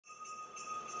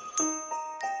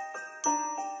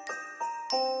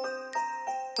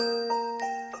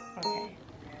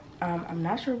I'm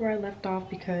not sure where I left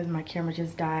off because my camera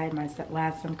just died. My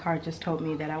last SIM card just told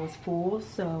me that I was full,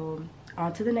 so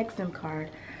on to the next SIM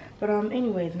card. But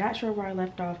anyways, not sure where I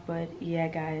left off, but yeah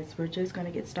guys, we're just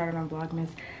gonna get started on Vlogmas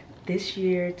this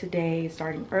year. Today,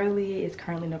 starting early. It's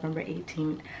currently November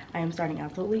 18th. I am starting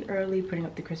absolutely early. Putting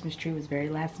up the Christmas tree was very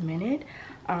last minute,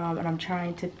 and I'm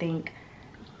trying to think,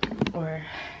 or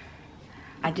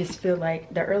I just feel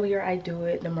like the earlier I do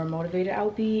it, the more motivated I'll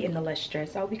be and the less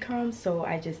stressed I'll become. So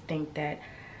I just think that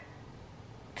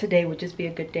today would just be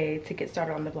a good day to get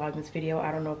started on the Vlogmas video.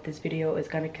 I don't know if this video is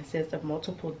going to consist of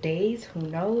multiple days. Who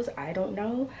knows? I don't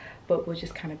know. But we'll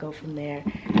just kind of go from there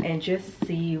and just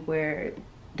see where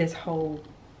this whole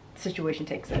situation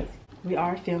takes us. We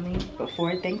are filming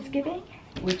before Thanksgiving,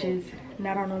 which is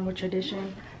not our normal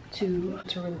tradition to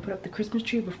really put up the Christmas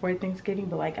tree before Thanksgiving.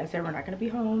 But like I said, we're not going to be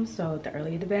home, so the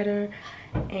earlier the better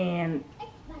and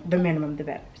the minimum the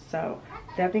better. So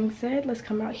that being said, let's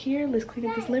come out here, let's clean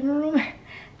up this living room, and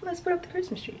let's put up the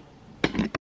Christmas tree.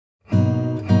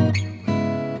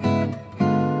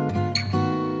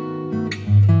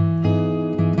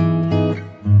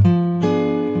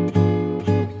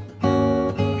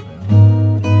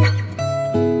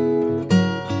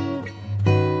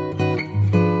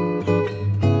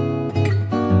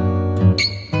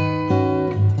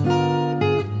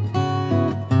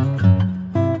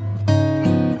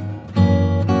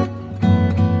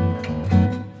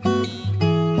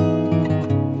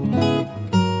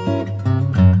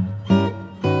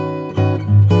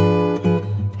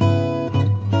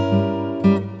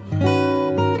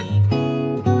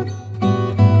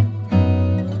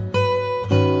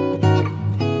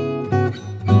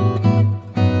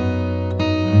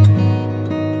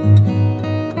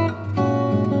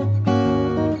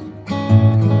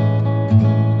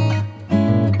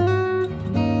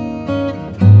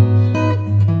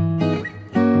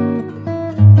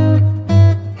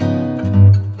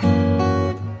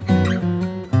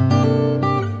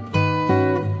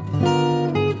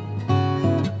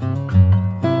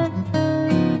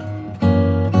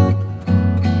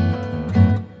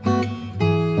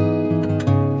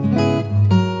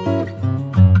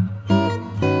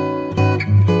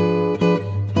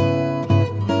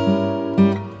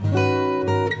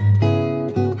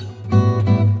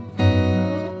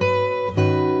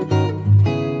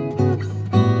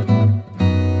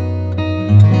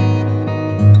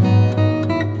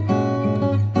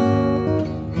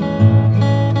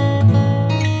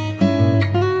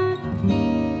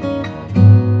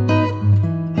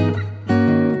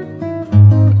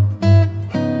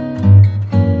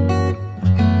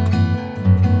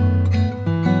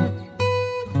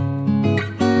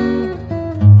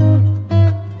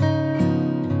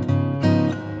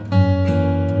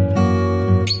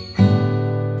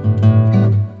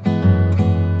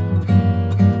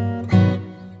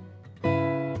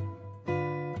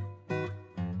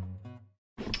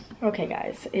 Okay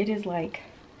guys, it is like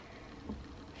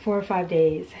 4 or 5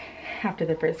 days after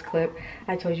the first clip.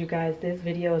 I told you guys this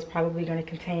video is probably going to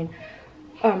contain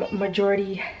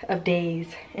majority of days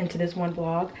into this one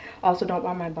vlog. Also, don't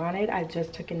mind my bonnet. I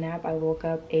just took a nap. I woke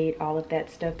up, ate all of that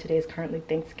stuff. Today is currently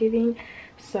Thanksgiving,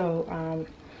 so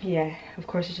yeah, of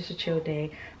course it's just a chill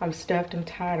day. I'm stuffed, I'm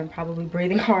tired, I'm probably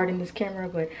breathing hard in this camera,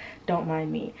 but don't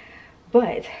mind me.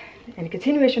 But in a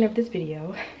continuation of this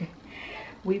video,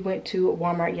 we went to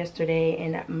Walmart yesterday,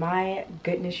 and my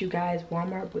goodness, you guys,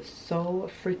 Walmart was so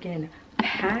freaking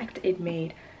packed. It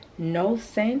made no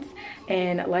sense.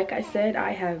 And like I said,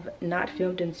 I have not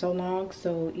filmed in so long,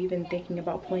 so even thinking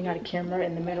about pulling out a camera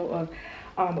in the middle of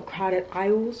crowded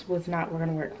aisles was not going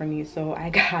to work for me. So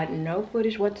I got no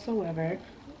footage whatsoever.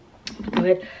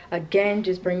 But again,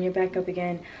 just bringing it back up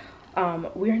again,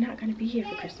 we're not going to be here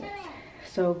for Christmas.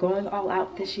 So going all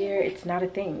out this year, it's not a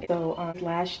thing. So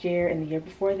last year and the year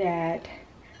before that,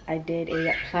 I did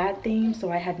a plaid theme. So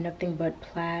I had nothing but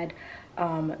plaid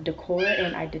decor,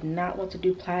 and I did not want to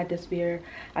do plaid this year.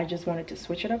 I just wanted to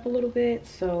switch it up a little bit.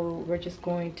 So we're just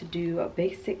going to do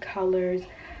basic colors.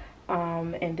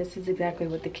 And this is exactly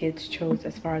what the kids chose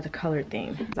as far as a color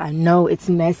theme. I know it's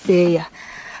messy,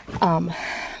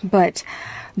 but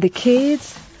the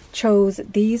kids chose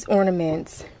these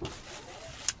ornaments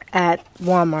at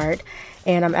Walmart,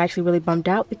 and I'm actually really bummed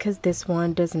out because this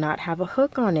one does not have a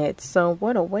hook on it. So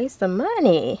what a waste of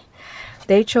money.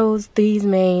 They chose these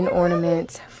main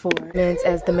ornaments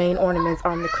as the main ornaments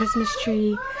on the Christmas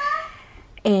tree,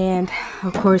 and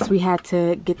of course we had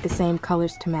to get the same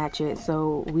colors to match it.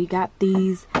 So we got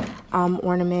these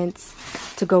ornaments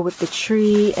to go with the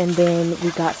tree, and then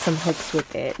we got some hooks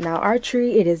with it. Now our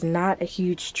tree, it is not a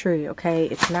huge tree, okay?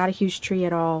 It's not a huge tree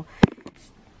at all.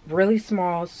 It's really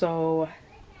small, so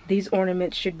these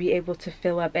ornaments should be able to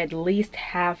fill up at least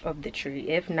half of the tree.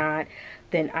 If not,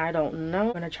 then I don't know.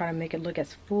 I'm gonna try to make it look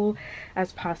as full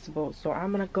as possible. So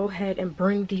I'm gonna go ahead and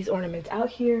bring these ornaments out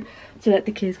here so that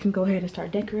the kids can go ahead and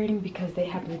start decorating, because they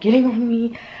have been getting on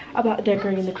me about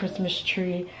decorating the Christmas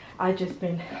tree. I've just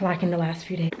been lacking the last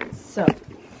few days. So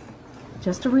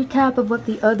just a recap of what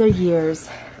the other years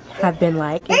have been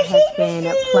like. It has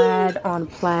been plaid on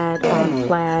plaid on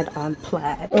plaid on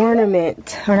plaid.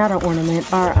 Ornament, or not an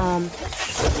ornament, our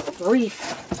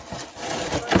wreath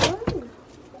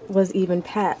was even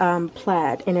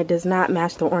plaid, and it does not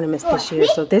match the ornaments this year,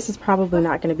 so this is probably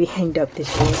not going to be hanged up this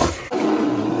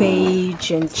year.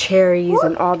 Beige and cherries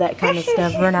and all that kind of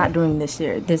stuff, we're not doing this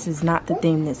year. This is not the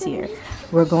theme this year.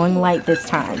 We're going light this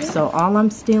time, so all I'm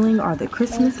stealing are the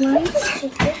Christmas lights,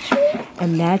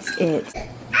 and that's it.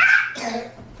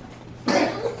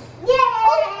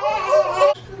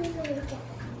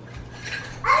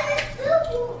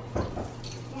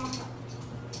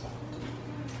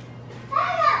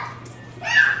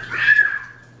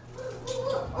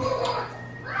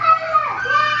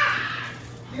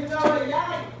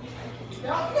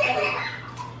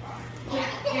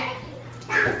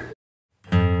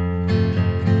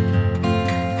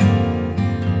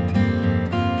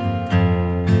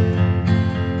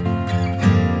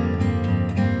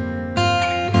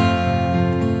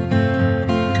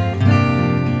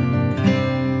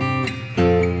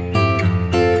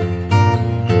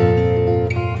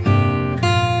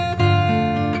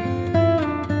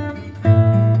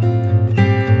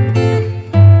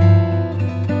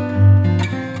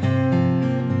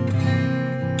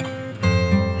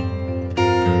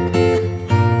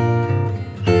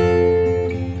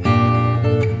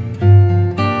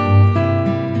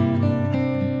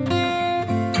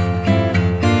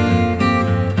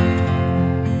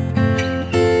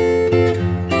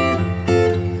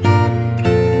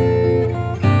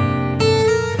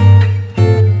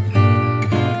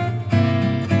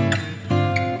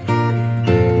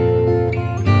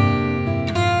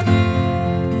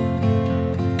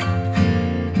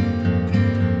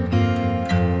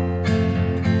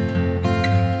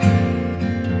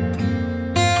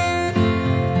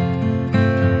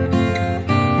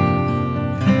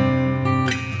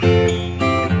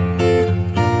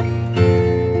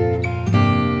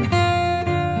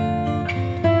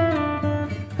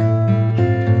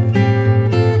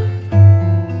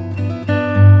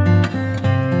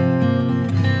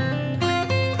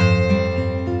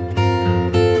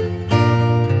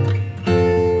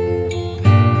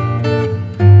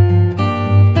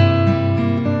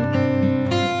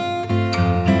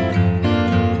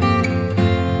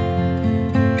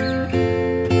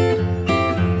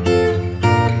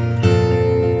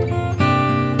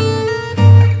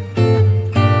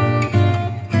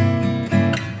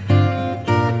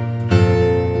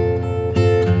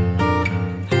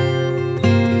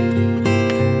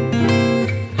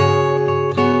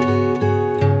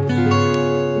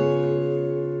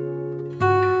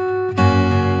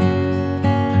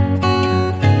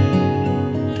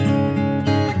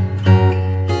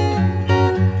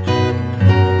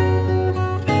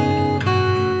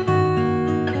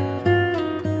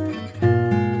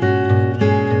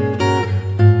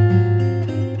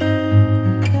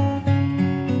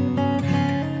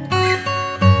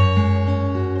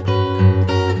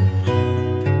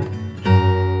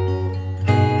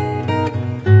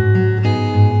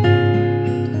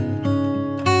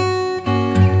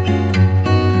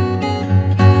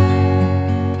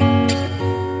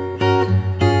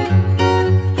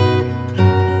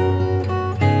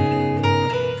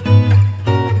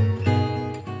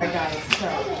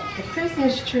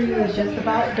 Tree is just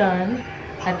about done.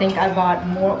 I think I bought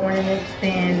more ornaments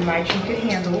than my tree could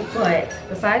handle, but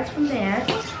besides from that,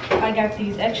 I got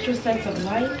these extra sets of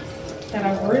lights that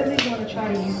I really want to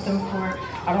try to use them for.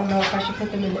 I don't know if I should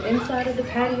put them in the inside of the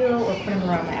patio or put them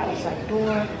around my outside door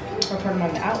or put them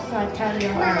on the outside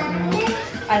patio. I don't know.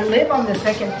 I live on the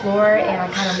second floor and I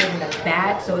kind of live in the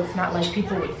back, so it's not like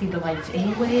people would see the lights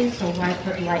anyway, so why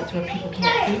put lights where people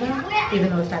can't see them, even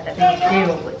though it's not that big a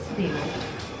deal, but still.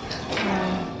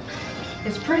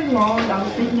 It's pretty long. I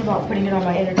was thinking about putting it on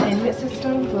my entertainment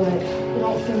system, but it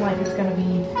don't seem like it's gonna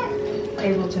be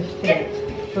able to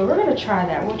fit. But we're gonna try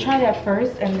that. We'll try that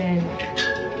first and then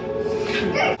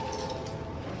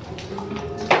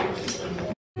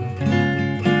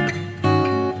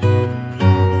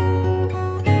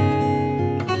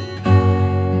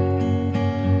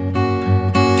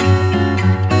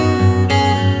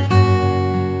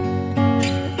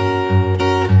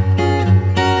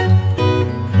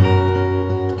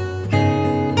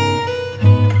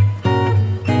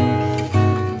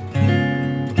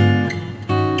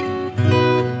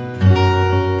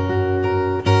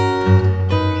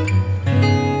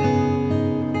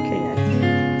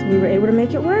we were able to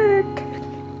make it work.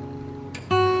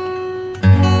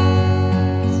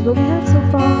 This is what we have so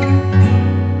far.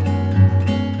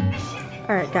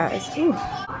 Alright guys. Ooh.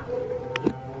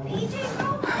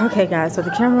 Okay guys, so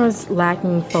the camera is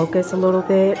lacking focus a little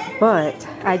bit, but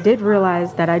I did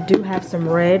realize that I do have some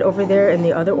red over there in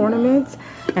the other ornaments,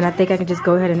 and I think I can just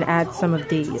go ahead and add some of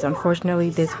these. Unfortunately,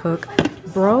 this hook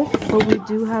broke, but we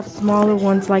do have smaller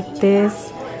ones like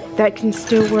this that can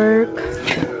still work.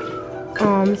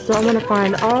 So I'm gonna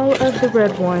find all of the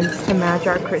red ones to match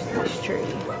our Christmas tree.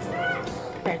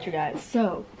 Alright you guys,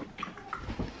 so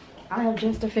I have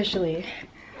just officially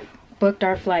booked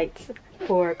our flights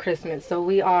for Christmas. So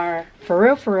we are for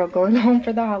real going home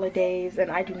for the holidays,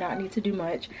 and I do not need to do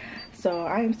much. So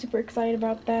I am super excited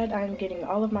about that. I'm getting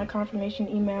all of my confirmation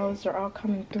emails are all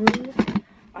coming through.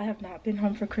 I have not been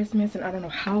home for Christmas and I don't know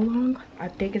how long. I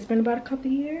think it's been about a couple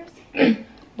years.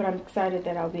 But I'm excited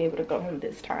that I'll be able to go home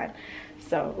this time.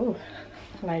 So,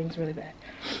 ooh, lighting's really bad.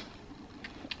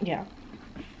 Yeah,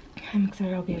 I'm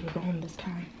excited I'll be able to go home this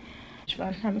time. It's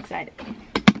fun. I'm excited.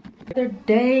 Another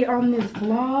day on this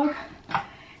vlog.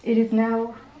 It is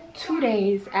now 2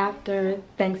 days after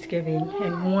Thanksgiving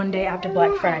and 1 day after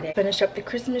Black Friday. Finish up the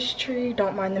Christmas tree.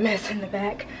 Don't mind the mess in the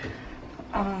back.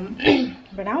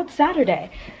 But now it's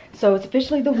Saturday, so it's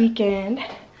officially the weekend.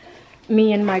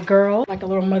 Me and my girl, like a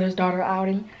little mother's daughter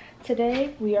outing.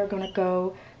 Today we are gonna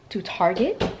go to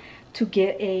Target to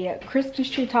get a Christmas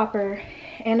tree topper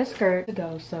and a skirt to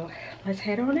go. So let's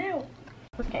head on out.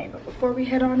 Okay, but before we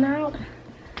head on out,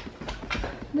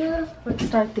 let's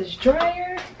start this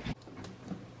dryer.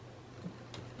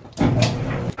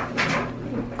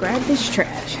 Grab this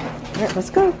trash. All right, let's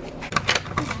go.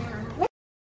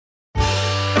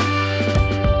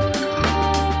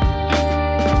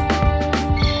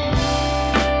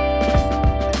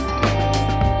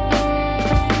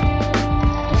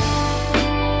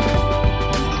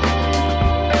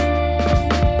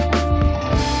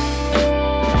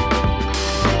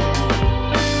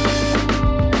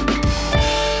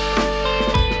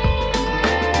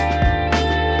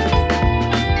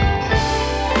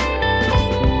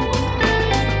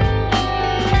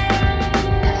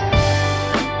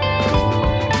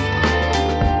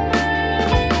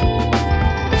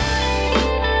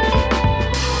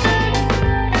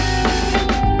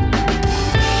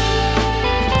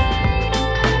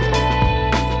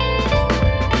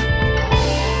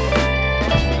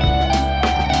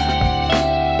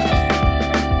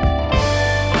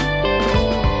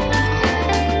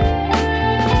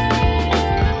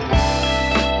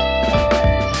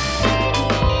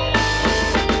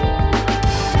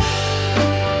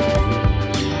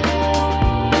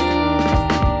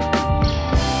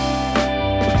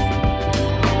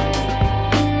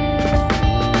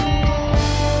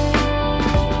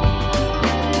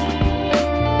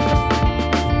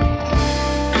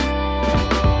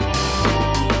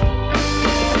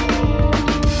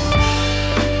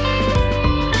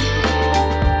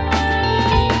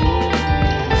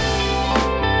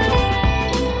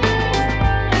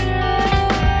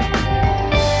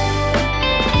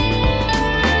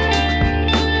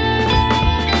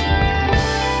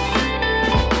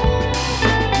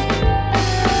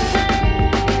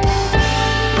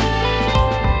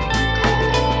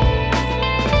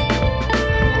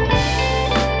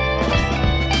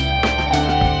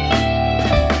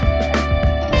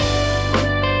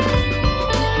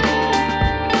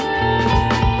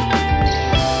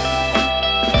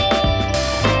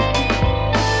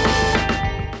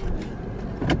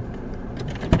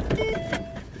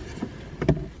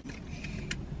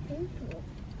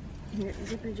 Here,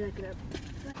 zip your jacket up.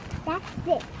 That's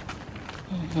it.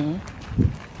 Mm-hmm.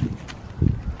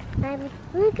 I'm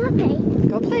gonna go play.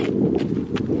 Go play.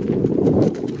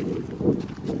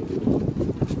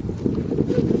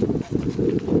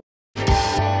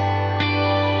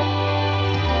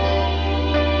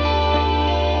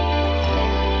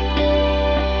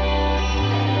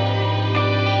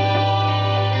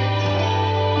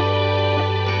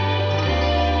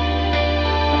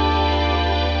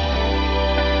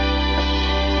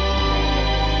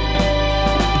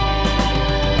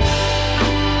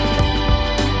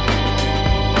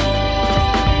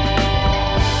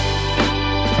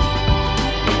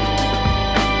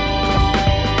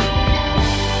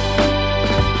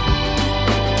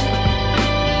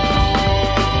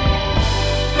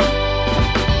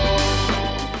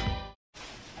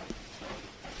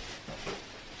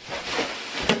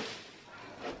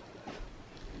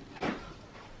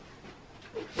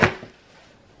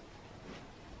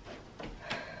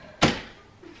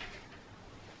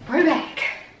 We're back.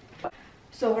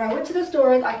 So when I went to the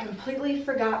stores, I completely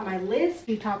forgot my list.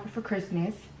 Tree topper for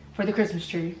Christmas. for the Christmas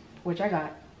tree, which I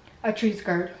got. A tree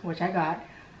skirt, which I got.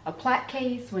 A plaque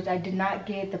case, which I did not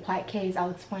get. The plaque case,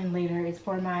 I'll explain later, is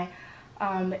for my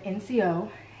NCO.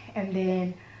 And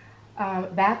then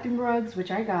bathroom rugs,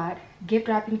 which I got. Gift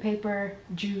wrapping paper,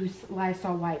 juice,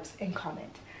 Lysol wipes, and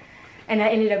comment. And I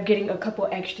ended up getting a couple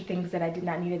extra things that I did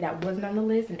not need that wasn't on the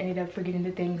list, and ended up forgetting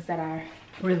the things that I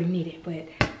really needed, but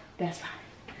that's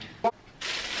fine.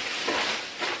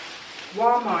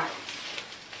 Walmart.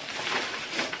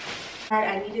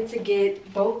 I needed to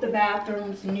get both the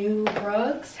bathrooms new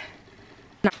rugs.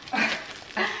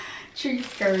 Tree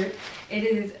skirt. It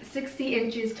is 60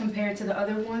 inches compared to the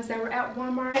other ones that were at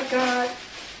Walmart. I got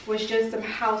was just some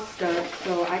house stuff.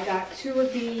 So I got 2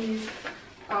 of these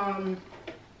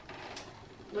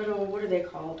little, what are they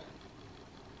called?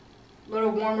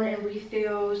 Little warmer and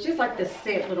refills, just like the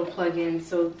scent little plug-ins,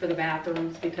 so for the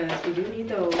bathrooms, because we do need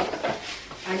those.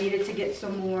 I needed to get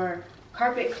some more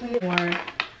carpet cleaner,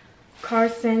 car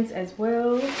scents as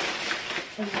well.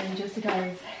 And then just to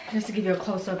give you a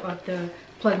close-up of the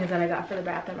plugins that I got for the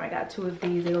bathroom, I got 2 of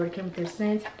these. They already came with their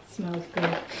scents. Smells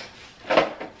good.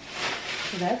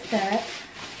 So that's that.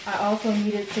 I also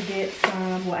needed to get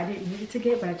some, well, I didn't need it to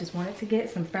get, but I just wanted to get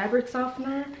some fabric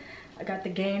softener. I got the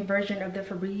Gain version of the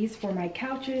Febreze for my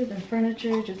couches and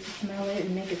furniture, just to smell it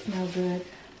and make it smell good.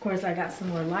 Of course, I got some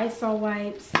more Lysol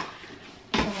wipes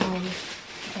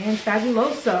and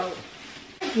Fabuloso.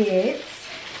 Get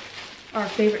our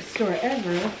favorite store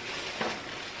ever.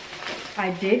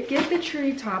 I did get the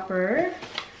tree topper.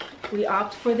 We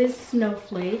opt for this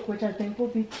snowflake, which I think will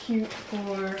be cute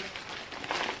for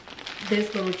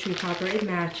this little tree topper. It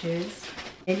matches.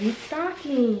 And these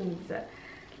stockings.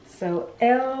 So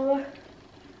L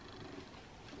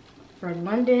for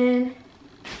London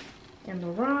and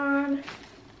LaRon.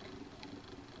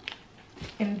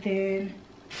 And then,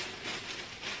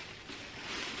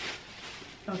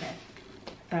 okay,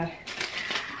 that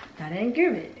ain't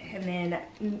good. And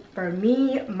then for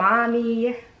me,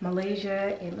 Mommy,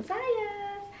 Malaysia, and Messiah.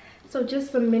 So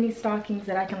just some mini stockings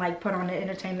that I can like put on the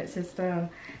entertainment system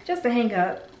just to hang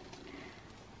up.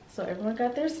 So everyone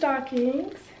got their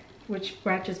stockings, which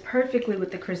matches perfectly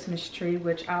with the Christmas tree,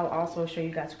 which I'll also show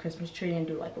you guys a Christmas tree and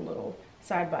do like a little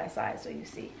side by side so you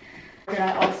see. And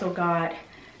I also got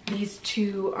these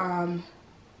 2,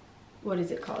 what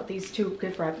is it called? These 2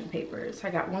 gift wrapping papers.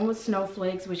 I got one with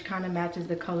snowflakes, which kind of matches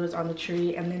the colors on the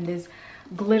tree, and then this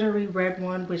glittery red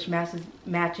one, which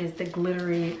matches the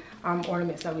glittery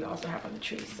ornaments that we also have on the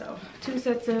tree. So 2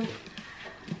 sets of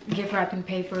gift wrapping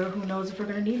paper. Who knows if we're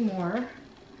gonna need more?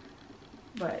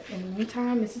 But in the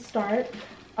meantime, it's a start.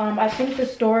 I think the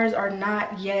stores are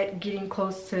not yet getting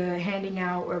close to handing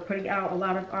out or putting out a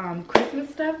lot of Christmas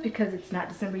stuff because it's not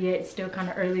December yet. It's still kind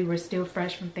of early. We're still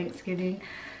fresh from Thanksgiving.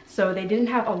 So they didn't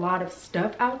have a lot of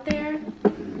stuff out there.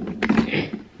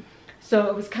 So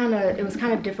it was kind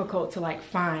of difficult to like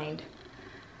find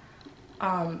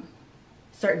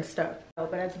certain stuff.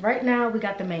 But as of right now, we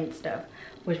got the main stuff,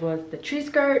 which was the tree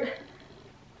skirt,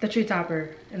 the tree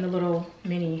topper, and the little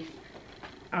mini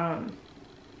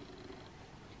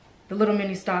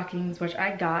stockings, which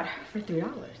I got for $3.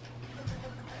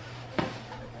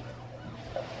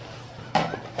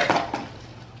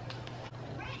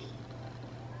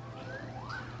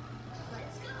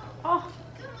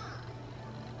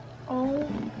 Oh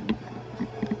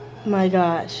my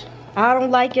gosh, I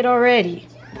don't like it already.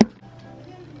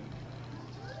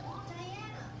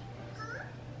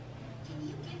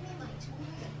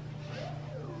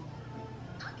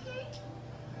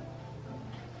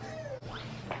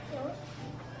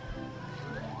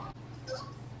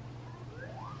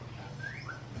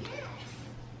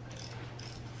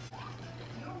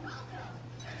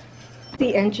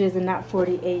 Inches and not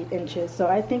 48 inches, so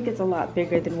I think it's a lot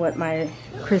bigger than what my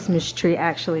Christmas tree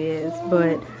actually is,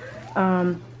 but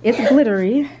it's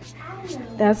glittery,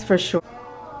 that's for sure.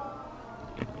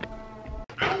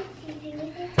 Alright,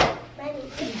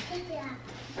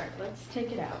 let's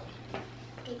take it out.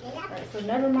 Alright, so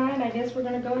never mind, I guess we're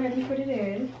gonna go ahead and put it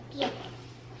in. Yes.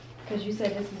 Because you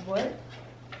said this is what?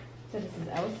 So this is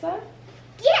Elsa?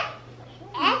 Yeah.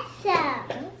 Elsa.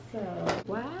 Elsa.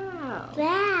 Wow.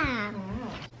 Wow.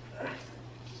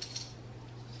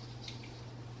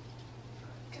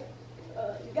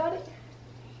 You got it?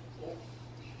 Yes.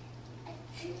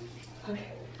 Okay.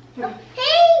 Oh,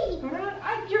 hey! Hold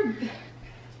on. You're...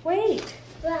 Wait.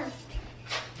 Look.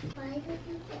 Why did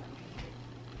you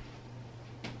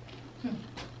go?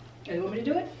 Do you want me to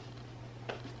do it?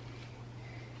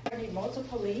 Do I need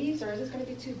multiple leaves, or is this going to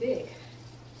be too big?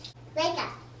 Wake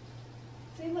up.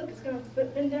 See, look, it's going to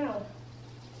bend down.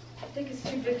 I think it's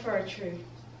too big for our tree.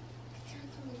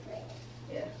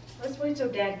 Yeah. Let's wait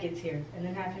till Dad gets here and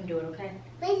then have him do it, okay?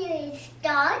 Wait till it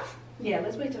starts? Yeah,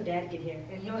 let's wait till Dad get here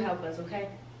and he'll help us, okay?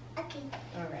 Okay.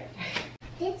 Alright.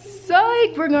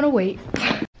 Psych! We're gonna wait.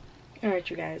 Alright,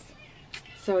 you guys.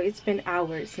 So it's been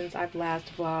hours since I've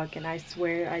last vlogged, and I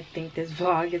swear I think this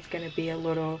vlog is gonna be a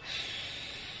little,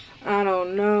 I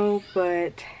don't know,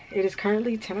 but it is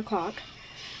currently 10 o'clock.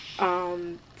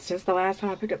 Since the last time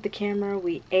I picked up the camera,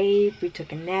 we ate, we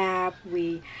took a nap,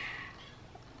 we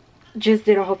just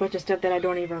did a whole bunch of stuff that I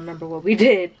don't even remember what we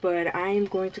did. But I am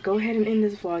going to go ahead and end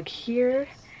this vlog here,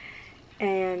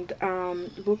 and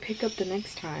we'll pick up the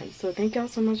next time. So thank y'all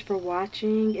so much for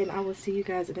watching, and I will see you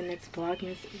guys in the next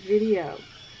Vlogmas video.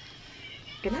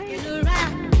 Good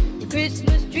night.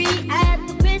 Christmas tree at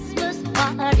the Christmas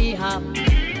party hop.